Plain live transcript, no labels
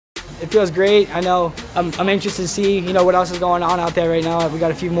It feels great. I know I'm anxious to see, you know, what else is going on out there right now. We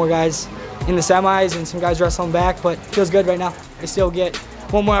got a few more guys in the semis and some guys wrestling back, but it feels good right now. I still get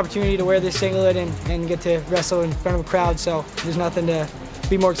one more opportunity to wear this singlet and get to wrestle in front of a crowd, so there's nothing to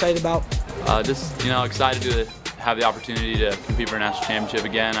be more excited about. Just, you know, excited to have the opportunity to compete for a national championship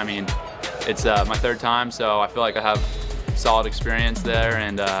again. I mean, it's my third time, so I feel like I have solid experience there,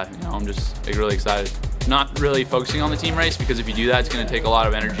 and you know, I'm just really excited. Not really focusing on the team race, because if you do that, it's going to take a lot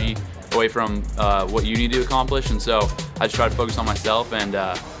of energy away from what you need to accomplish, and so I just try to focus on myself and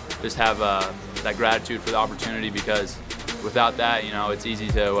just have that gratitude for the opportunity, because without that, you know, it's easy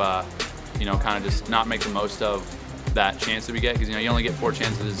to you know, kind of just not make the most of that chance that we get, because you know, you only get 4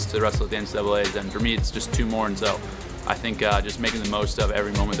 chances to wrestle at the NCAAs, and for me it's just 2 more, and so I think just making the most of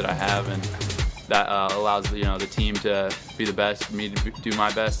every moment that I have, and that allows, you know, the team to be the best, me to do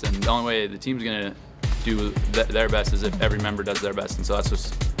my best, and the only way the team's going to do their best is if every member does their best, and so let's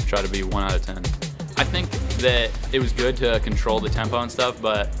just try to be 1 out of 10. I think that it was good to control the tempo and stuff,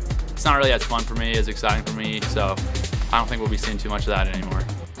 but it's not really as fun for me, as exciting for me, so I don't think we'll be seeing too much of that anymore.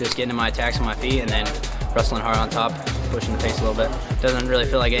 Just getting to my attacks on my feet and then wrestling hard on top, pushing the pace a little bit. Doesn't really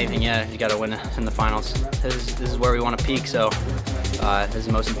feel like anything yet. You got to win in the finals. This is where we want to peak, so this is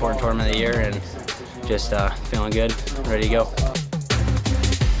the most important tournament of the year, and just feeling good, ready to go.